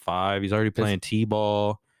fucking 5. He's already playing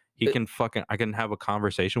t-ball. I can have a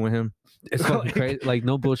conversation with him. It's fucking crazy. Like,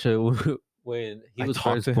 no bullshit. When he I was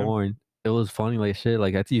talked first to him. born, it was funny like shit.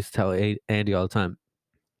 Like, I used to tell Andy all the time,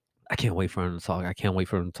 I can't wait for him to talk. I can't wait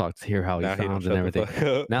for him to talk to hear how he Now he don't sounds shut and the everything. fuck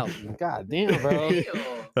up. Now, god damn, bro.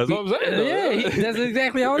 That's what I'm saying. though. Yeah, that's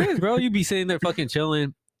exactly how it is, bro. You be sitting there fucking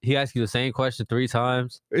chilling. He asks you the same question 3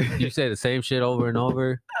 times. You say the same shit over and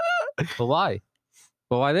over. But why?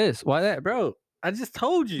 But why this? Why that, bro? I just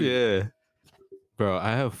told you. Yeah. Bro,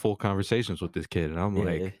 I have full conversations with this kid, and I'm Yeah.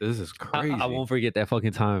 like, this is crazy. I won't forget that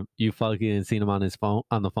fucking time you fucking seen him on the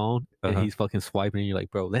phone, and he's fucking swiping, and you're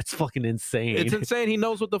like, bro, that's fucking insane. It's insane. He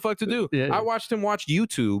knows what the fuck to do. Yeah. I watched him watch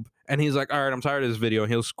YouTube, and he's like, all right, I'm tired of this video.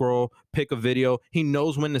 And he'll scroll, pick a video. He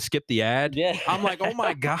knows when to skip the ad. Yeah. I'm like, oh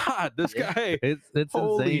my God, this guy. It's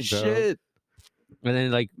Holy insane, bro. shit. And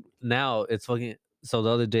then like now it's fucking. So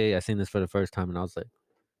the other day I seen this for the first time, and I was like,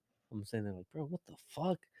 I'm saying that like, bro, what the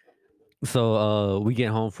fuck? So we get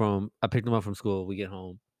home from. I picked him up from school. We get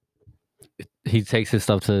home. He takes his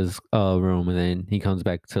stuff to his room, and then he comes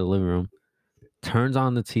back to the living room, turns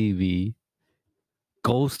on the TV,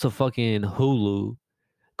 goes to fucking Hulu,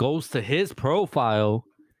 goes to his profile,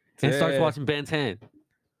 and starts Yeah. watching Ben 10.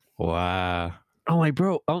 Wow. I'm like,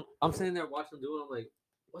 bro, I'm sitting there watching him do it. I'm like,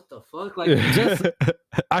 what the fuck? Like, just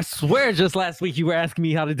I swear, just last week you were asking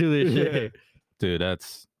me how to do this shit. Dude,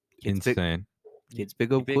 that's It's big- insane. Kids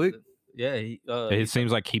pick up He quick. picks- Yeah, It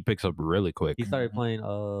seems like he picks up really quick. he started playing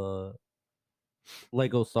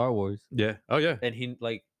Lego Star Wars, Yeah. Oh, yeah. and he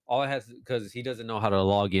like all it has because he doesn't know how to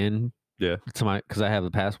log in. Yeah. To my because I have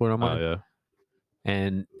the password on Oh, mine, yeah.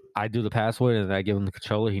 and I do the password, and I give him the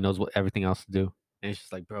controller. He knows what everything else to do, and it's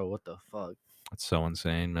just like, bro, what the fuck? It's so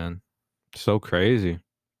insane, man. So crazy.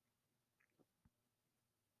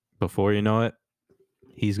 Before you know it,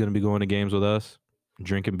 he's going to be going to games with us,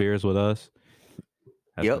 drinking beers with us.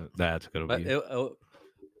 Yep. That's going to But be.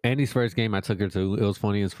 Andy's first game I took her to, it was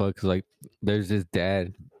funny as fuck because like there's this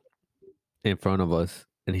dad in front of us,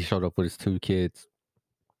 and he showed up with his 2 kids.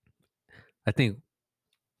 I think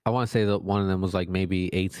I want to say that one of them was like maybe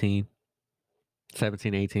 17,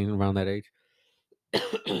 18, around that age.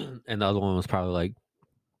 And the other one was probably like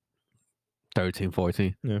 13,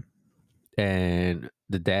 14. Yeah. And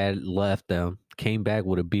the dad left them, came back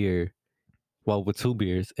with a beer, well, with 2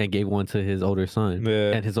 beers, and gave one to his older son.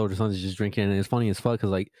 Yeah. And his older son's just drinking. And it's funny as fuck because,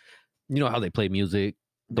 like, you know how they play music,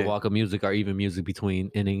 the Yeah. walk-up music or even music between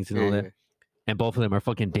innings and all that. And both of them are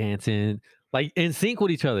fucking dancing, like in sync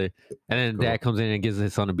with each other. And then Cool. dad comes in and gives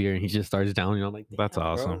his son a beer, and he just starts down. You know, I'm like, That's "Damn,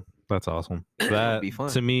 bro." awesome. That's awesome. That, be fun.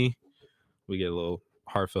 to me, we get a little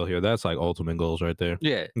heartfelt here. That's like ultimate goals right there.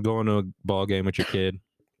 Yeah. Going to a ball game with your kid,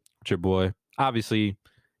 with your boy. Obviously,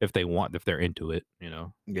 if they're into it, you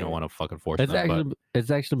Yeah. don't want to fucking force It's them.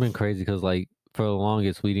 it's actually been crazy because like for the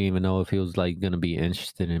longest we didn't even know if he was like gonna be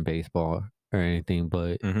interested in baseball or anything.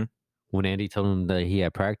 But Mhm. when Andy told him that he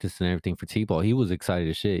had practice and everything for T-ball, he was excited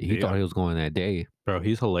as shit. He Yeah. thought he was going that day. Bro,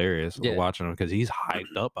 he's hilarious Yeah. watching him because he's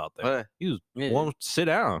hyped up out there. He was won't sit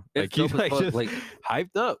down. It's Like he's dope as like, fuck, just like-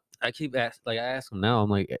 hyped up. I keep asking, like I ask him now. I'm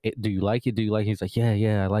like, "Do you like it? Do you like it?" He's like,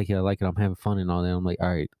 yeah, I like it. I'm having fun and all that. I'm like,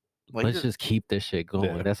 all right, Well, let's just keep this shit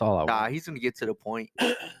going. Yeah. That's all I Nah, want. he's gonna get to the point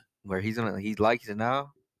where he likes it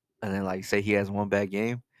now, and then like say he has one bad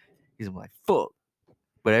game, he's gonna be like fuck.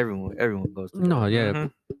 But everyone goes through. No, that. yeah,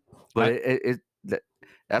 Mhm. But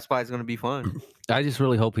that's why it's gonna be fun. I just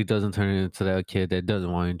really hope he doesn't turn into that kid that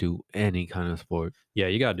doesn't want to do any kind of sport. Yeah,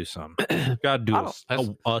 you gotta do something. You gotta do I a, don't-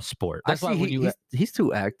 s- a sport. That's I why see when you he's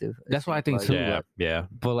too active. it That's what I seems think like. too. Yeah, like- yeah.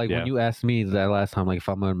 But like Yeah. when you asked me that last time, like if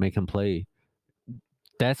I'm gonna make him play,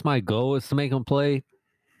 that's my goal is to make him play.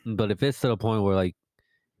 But if it's to the point where like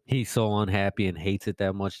he's so unhappy and hates it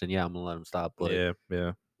that much, then yeah, I'm gonna let him stop. But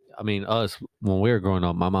Yeah. I mean, us when we were growing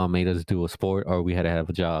up, my mom made us do a sport or we had to have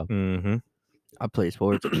a job. Mm-hmm. I play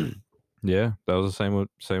sports. Yeah, that was the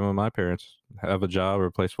same with my parents. Have a job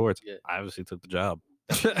or play sports. Yeah. I obviously took the job.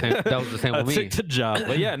 That was the same I with me. took the job,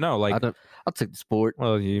 but yeah, no, like, I'll take the sport.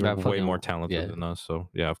 well, you're I way fucking- more talented yeah. than us, so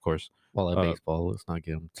yeah, of course. Well, at Uh, baseball, let's not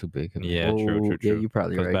get him too big. Yeah, true. Oh, Yeah, you're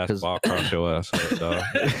probably Because right. 'cause basketball cross your ass. So.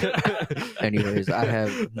 anyways, I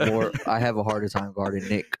have a harder time guarding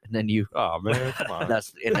Nick than you. Oh man, come on.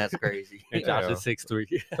 That's crazy. And Josh Yeah. is 6'3".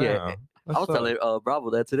 Yeah. I was telling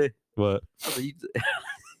Bravo that today. What? I was like,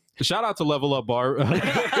 Shout out to Level Up Bar. Shout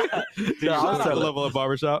out to telling- Level Up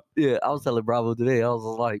Barbershop. yeah, I was telling Bravo today. I was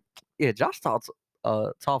like, yeah, Josh talks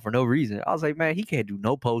tall for no reason. I was like, man, he can't do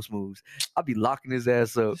no post moves. I'll be locking his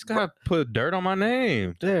ass up. This guy put dirt on my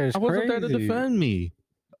name. There's I wasn't there to crazy. defend me.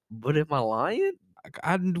 But am I lying?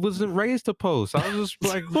 I wasn't raised to post. I was just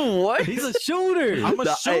like, What? He's a shooter. I'm a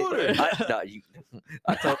Nah, hey, shooter.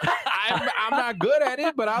 I told I'm not good at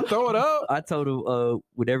it, but I'll throw it up. I told him,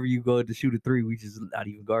 whenever you go to shoot a 3, we just not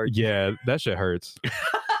even guard you. Yeah, that shit hurts.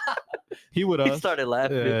 He would He have. started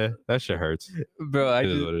laughing. Yeah, that shit hurts. Bro, I It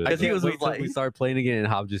is just, what it is. I 'Cause he can't was wait just till like- we start playing again and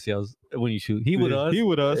Hob just yells when you shoot. He with us. He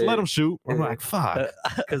with us. Let Yeah. him shoot. I'm Yeah. like, fuck.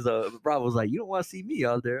 Because Rob was like, you don't want to see me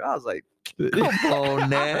out there. I was like, come on,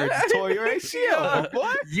 man. Tore your ACL,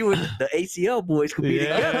 boy. You and the ACL boys could be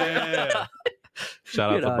together. Yeah.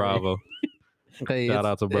 Shout out Get to outta Bravo. Hey, Shout it's-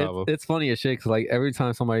 out to Bravo. It's funny as shit because like every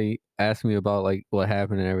time somebody asks me about like what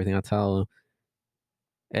happened and everything, I tell them,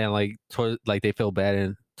 and like towards like they feel bad,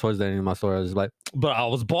 and towards the end of my story, I was just like, but I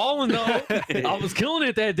was balling though. I was killing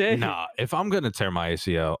it that day. Nah, if I'm gonna tear my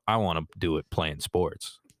ACL, I want to do it playing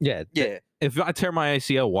sports. Yeah, Yeah. If I tear my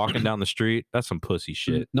ACL walking down the street, that's some pussy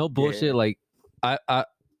shit. no bullshit. Like I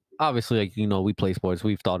obviously like we play sports.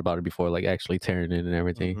 We've thought about it before, like actually tearing it and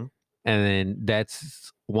everything. Mhm. And then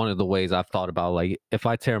that's one of the ways I've thought about like if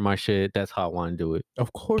I tear my shit, that's how I want to do it.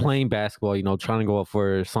 Of course, Playing basketball, trying to go up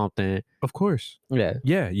for something. of course. Yeah,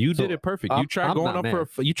 Yeah, you So, did it perfect. You I'm- tried I'm going not up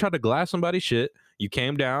for you tried to glass somebody's shit. You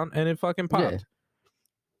came down and it fucking popped. Yeah.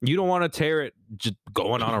 You don't want to tear it just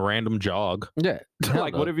going on a random jog. yeah. Hell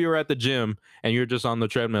Like no. what if you were at the gym and you're just on the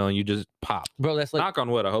treadmill and you just pop? bro? That's like Knock on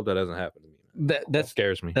wood. I hope that doesn't happen to me. That that's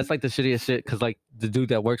scares me. that's like the shittiest shit because like the dude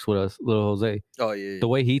that works with us, little Jose, Oh, yeah. the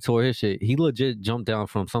way he tore his shit, he legit jumped down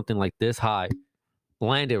from something like this high,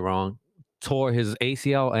 landed wrong, tore his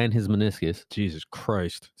ACL and his meniscus. Jesus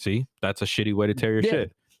Christ. See, that's a shitty way to tear your Yeah.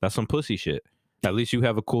 shit. That's some pussy shit. At least you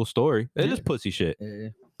have a cool story. It is Yeah. pussy shit. Yeah.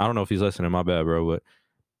 I don't know if he's listening. My bad, bro. But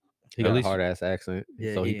He At got least- a hard ass accent,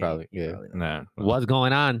 Yeah, so he ain't- probably he yeah. probably not. nah. What's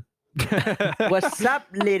going on? What's up,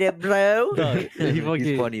 little bro? Dog, he He's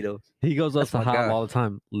fucking- funny though. He goes up That's to my Hob guy. all the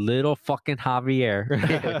time. Little fucking Javier.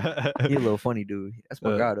 He a little funny dude. That's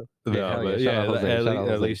my guy though. No, Yeah, hell but yeah. Shout out Jose, at, shout out at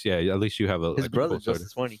Jose. least, at least you have a His like, a brother cool just story.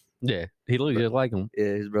 as funny. Yeah, he looks just like him. Yeah,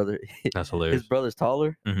 his brother. That's His hilarious. brother's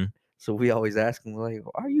taller, Mhm. so we always ask him like,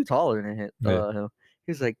 "Why are you taller than him?" Yeah. Him?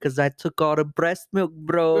 He's like, "Cause I took all the breast milk,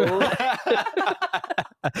 bro."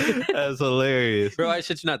 That's hilarious. Bro, I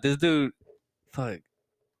shit you not. This dude, fuck.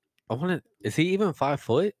 I want to. Is he even 5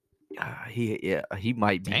 foot? He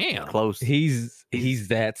might be Damn. close. He's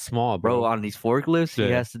that small, bro. Bro, on these forklifts, he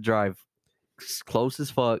Yeah. has to drive close as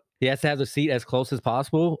fuck. He has to have the seat as close as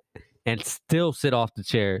possible and still sit off the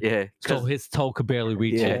chair, Yeah, so 'cause- his toe could barely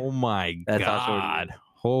reach Yeah. it. Oh my That's how short he is. god!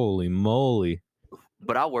 Holy moly!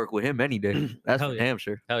 but I'll work with him any day. That's Hell for yeah. damn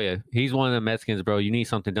sure. Hell yeah, he's one of the Mexicans, bro. You need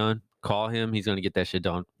something done, call him. He's gonna get that shit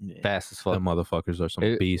done fast as fuck. Them motherfuckers are some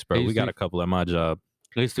It- beasts, bro. it We used got to- a couple at my job.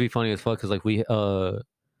 It used to be funny as fuck because like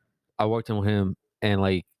I worked in with him and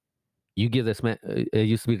like you give this man. It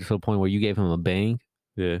used to be to the point where you gave him a bang,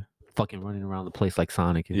 Yeah, fucking running around the place like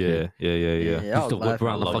Sonic. And yeah, shit. yeah. I Used was to whip laughing.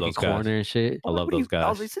 around the love fucking those guys. corner and shit. I love What are those you- I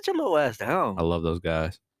was guys. like, sit your little ass down. I love those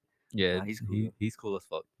guys. Yeah, Nah, he's cool. he's cool as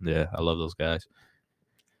fuck. Yeah, I love those guys.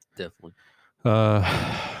 Definitely.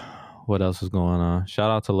 What else is going on? Shout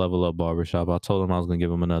out to Level Up Barbershop. I told him I was gonna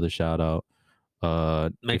give him another shout out.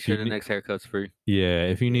 Make if you sure the ne- next haircut's free. Yeah,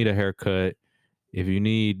 if you need a haircut, if you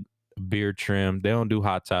need a beard trim, they don't do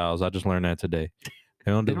hot towels. I just learned that today.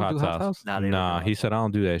 They don't do hot towels. Nah, they don't do Nah, hot he said I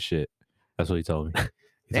don't do that shit. That's what he told me.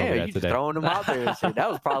 He told me Damn, that you just throwing them out there and shit.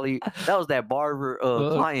 That was that barber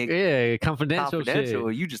client Yeah, confidential, confidential.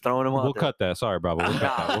 shit. You just throwing them out We'll there. cut that. Sorry, Bravo. We'll cut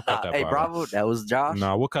that. We'll cut that. Hey, Bravo, that was Josh.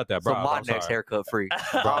 Nah, we'll cut that. so Bravo. my I'm next sorry. haircut free.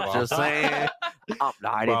 Bravo, I'm just I'm sorry. saying.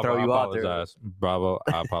 Nah, I didn't Bravo, throw you I out there. apologize. Bravo,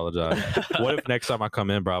 I apologize. What if next time I come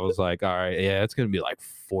in, Bravo's like, all right, yeah, it's gonna be like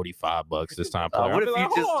 $45 this time. player." what I'll if be you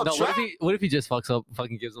like, just- "Hold on, No, Trap." what if he just fucks up,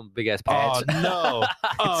 fucking gives him a big ass Oh patch? no!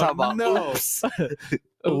 Talking about, no! oops.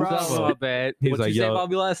 Oops, Bravo. my bad. He's What like, you say yo- about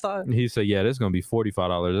me last time? He said, "Yeah, this is gonna be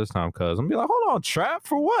 $45 this time, cuz." I'm be like, "Hold on, Trap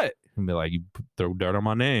for what?" And be like, "You throw dirt on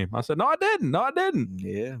my name." I said, "No, I didn't. No, I didn't."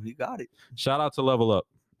 Yeah, we got it. Shout out to Level Up.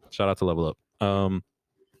 Shout out to Level Up.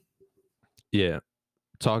 Yeah,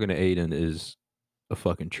 talking to Aiden is a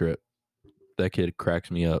fucking trip. That kid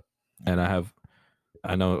cracks me up, and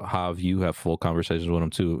I know how you have full conversations with him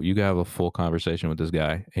too. You can have a full conversation with this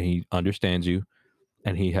guy, and he understands you,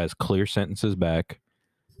 and he has clear sentences back.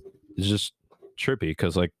 It's just trippy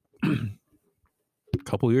because like a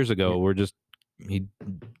couple years ago, he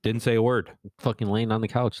didn't say a word. Fucking laying on the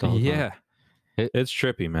couch the whole time. Yeah. It's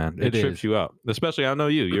trippy, man. It It trips is. you out. Especially, I know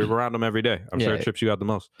you're around them every day. I'm sure it Yeah. trips you out the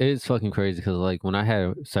most. It's fucking crazy because like when I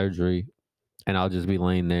had surgery and I'll just be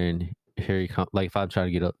laying there and here he come. Like if I'm trying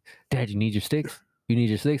to get up, Dad, you need your sticks. You need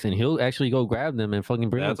your sticks, and he'll actually go grab them and fucking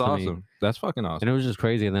bring That's them to me. awesome. That's fucking And awesome. it was just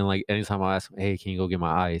crazy. And then like anytime I ask him, hey, can you go get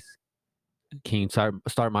my ice? Can you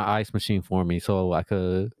start my ice machine for me so I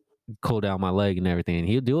could cool down my leg and everything? And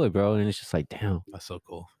he'll do it, bro. And it's just like, damn. That's so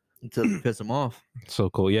cool. Until you piss him off. So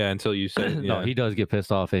cool. Yeah. Until you said, yeah. No, he does get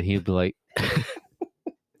pissed off, and he'll be like,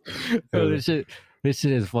 bro, this shit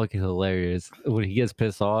is fucking hilarious. When he gets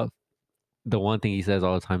pissed off, the one thing he says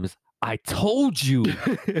all the time is, I told you.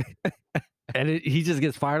 And he just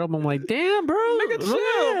gets fired up. I'm like, damn, bro. Nigga,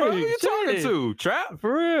 chill, bro. Who you talking shit. to? Trap?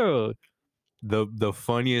 For real. The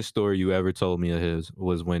funniest story you ever told me of his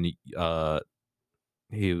was when he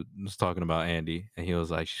was talking about Andy, and he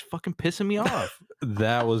was like, she's fucking pissing me off.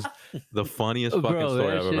 That was the funniest fucking Bro, story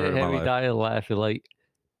that I've ever shit heard in had my me life. dying laughing. Like,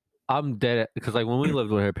 I'm dead because like when we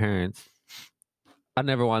lived with her parents, I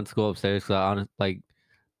never wanted to go upstairs because I honestly like,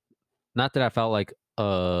 not that I felt like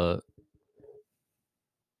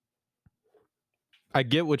I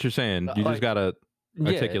get what you're saying. You like, just gotta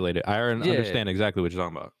articulate it. I understand exactly what you're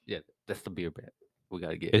talking about. Yeah, that's the beer bat we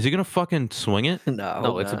gotta get. Is he gonna fucking swing it?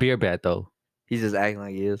 No, it's a beer bat though. He's just acting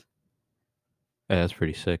like he is. Yeah, that's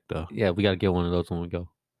pretty sick though. Yeah, we gotta get one of those when we go.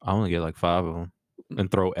 I want to get like 5 of them and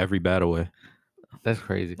throw every bat away. That's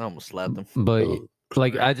crazy. I almost slapped him. But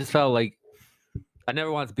like, I just felt like I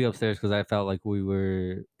never wanted to be upstairs because I felt like we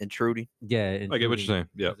were Intruding. yeah. I get what you're saying.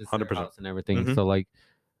 Yeah, because it's their 100%. house and everything. Mhm. So like,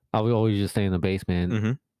 I would always just stay in the basement.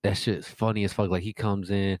 Mhm. That shit's funny as fuck. Like he comes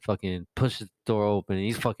in, fucking pushes the door open, and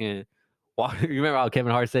he's fucking walking. You remember how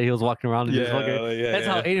Kevin Hart said he was walking around and just fucking. That's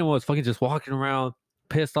how Aiden was fucking just walking around,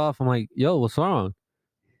 pissed off. I'm like, yo, what's wrong,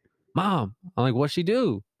 Mom? I'm like, what'd she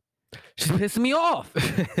do? She's pissing me off.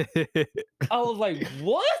 I was like,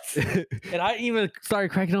 what? And I even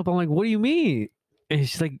started cracking up. I'm like, what do you mean? And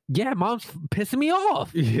she's like, yeah, Mom's pissing me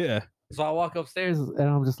off. Yeah. So I walk upstairs and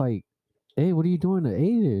I'm just like, hey, what are you doing to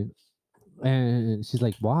Aiden? And she's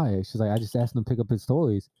like, why? She's like, I just asked him to pick up his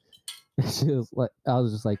toys. And she was like, I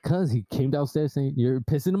was just like, cuz he came downstairs saying you're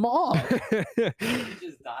pissing him off. He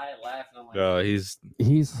just died laughing. I'm like, No, he's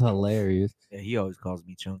hilarious. Yeah, he always calls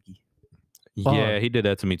me chunky. yeah, he did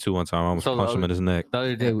that to me too one time. I almost So punched him in his neck. The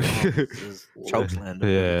other day Just choke slammed him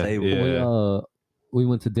on Yeah, the table. yeah. we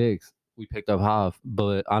went to Dick's. We picked up Hav,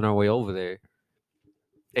 but on our way over there,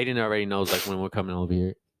 Aiden already knows like when we're coming over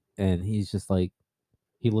here, and he's just like,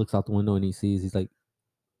 he looks out the window and he's like,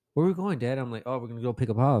 where are we going, Dad? I'm like, oh, we're gonna go pick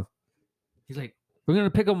up Hav. He's like, we're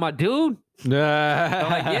gonna pick up my dude. I'm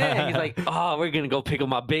like, yeah. He's like, oh, we're gonna go pick up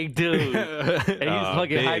my big dude. And he's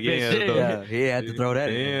fucking hype as shit. Yeah, he had to throw that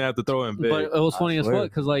He in. didn't have to throw him big. But it was I funny as swear.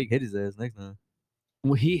 fuck because like Hit his ass next time.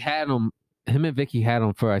 when he had him and Vicky had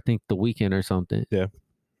him for I think the weekend or something. Yeah.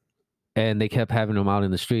 And they kept having him out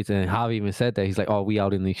in the streets. And Javi even said that. He's like, oh, we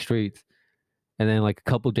out in these streets. And then like a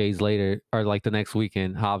couple days later, or like the next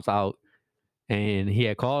weekend, Hobbs out. And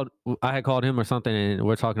I had called him or something, and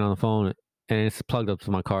we're talking on the phone, and it's plugged up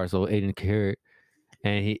to my car, so Aiden could hear it.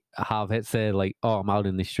 And Hobbs had said, like, oh, I'm out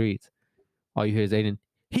in the streets. All you hear is Aiden,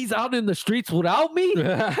 he's out in the streets without me?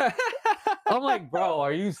 I'm like, bro,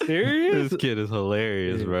 are you serious? This kid is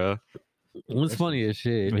hilarious, Yeah. bro. What's funny as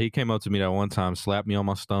shit? He came up to me that one time, slapped me on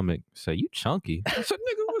my stomach, said, "You chunky." I said,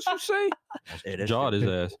 "Nigga, what you say?" Yeah, that Jawed shit- his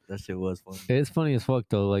ass. That shit was funny. It's funny as fuck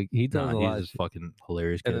though. Like he does Nah, a lot. he's Of just shit. fucking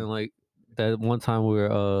hilarious And kid. then like that one time we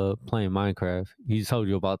were playing Minecraft. He told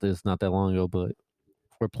you about this not that long ago, but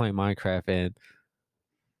we're playing Minecraft and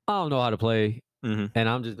I don't know how to play, Mhm. and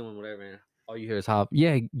I'm just doing whatever. And all you hear is Hop.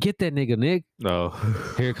 Yeah, get that nigga, Nick. No.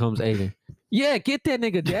 Here comes Aiden. Yeah, get that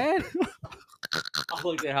nigga, Dad. I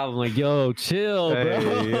looked at Hop. I'm like, yo, chill, bro.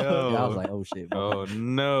 Hey, yo. I was like, oh shit. Oh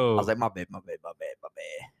no. I was like, my bad. Oh,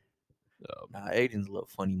 Nah, Aiden's a little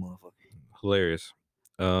funny motherfucker. hilarious.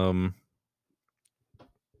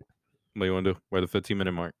 What do you want to do? We're at the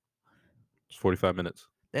 15-minute mark. It's 45 minutes.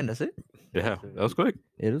 Then that's it. Yeah, that was quick.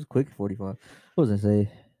 It was quick. 45. What was I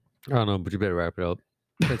say? I don't know, but you better wrap it up.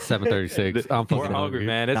 It's 7:36. I'm We're fucking hungry,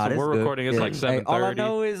 man. It's, Nah, this we're good. recording. It's Yeah. like Hey, 7:30. all I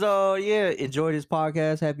know is, enjoy this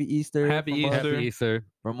podcast. Happy Easter. Happy from us- Easter. Happy Easter.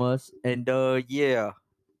 from us. And yeah,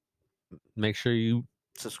 Make sure you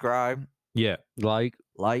subscribe, Yeah, like,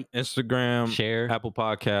 like. Instagram, share. Apple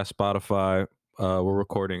Podcast, Spotify. We're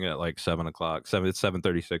recording at like 7 o'clock. It's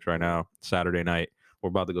 7:36 right now. Saturday night. We're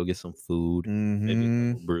about to go get some food. Maybe a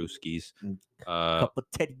Mm-hmm. couple brewskis. Couple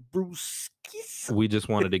Teddy Brewskis. We just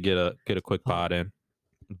wanted to get a quick pod in,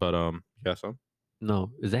 but yeah, some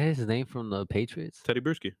No, is that his name from the Patriots? Teddy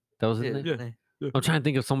Brewski. That was his Yeah, name. Yeah. I'm trying to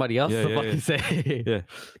think of somebody else Yeah, to yeah, fucking say. Yeah.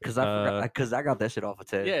 because I forgot, because I got that shit off of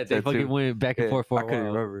Ted. Yeah, they Ted fucking too. went back and Yeah, forth for I a couldn't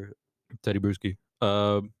while. remember. Teddy Brewski.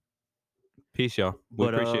 Peace, y'all. We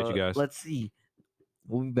But, appreciate you guys. Let's see.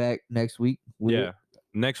 We'll be back next week. Yeah.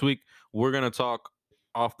 Next week we're gonna talk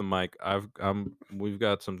off the mic. We've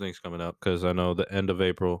got some things coming up because I know the end of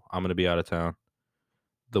April I'm gonna be out of town.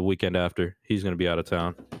 The weekend after he's gonna be out of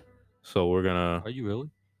town, so we're gonna. Are you really?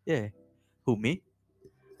 Yeah. Who, me?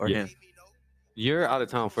 Or Yeah. him? You're out of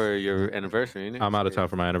town for your anniversary, ain't it? I'm out of town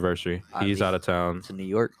for my anniversary. I He's leave out of town to New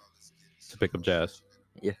York. to pick up Jazz.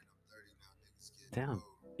 Damn.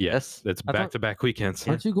 Yes, it's I thought- back-to-back weekends.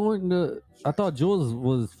 Aren't you going to? I thought Jules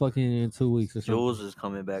was fucking in 2 weeks or something. Jules is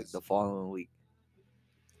coming back the following week.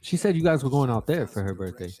 She said you guys were going out there for her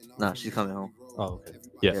birthday. Nah, she's coming home. Oh, okay.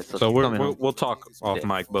 Yeah, Yeah, so so she's coming home. we'll talk off Yeah.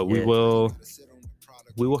 mic, but we Yeah.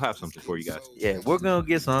 will have something for you guys. Yeah, we're gonna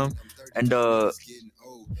get some. And the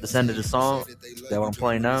end of the song that I'm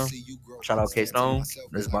playing now, shout out K Stone.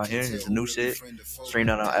 This is by him. It's a new shit. Stream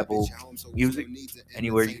that on Apple Music,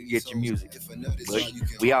 anywhere you can get your music. But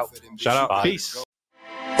we out. Shout out, Bye. peace.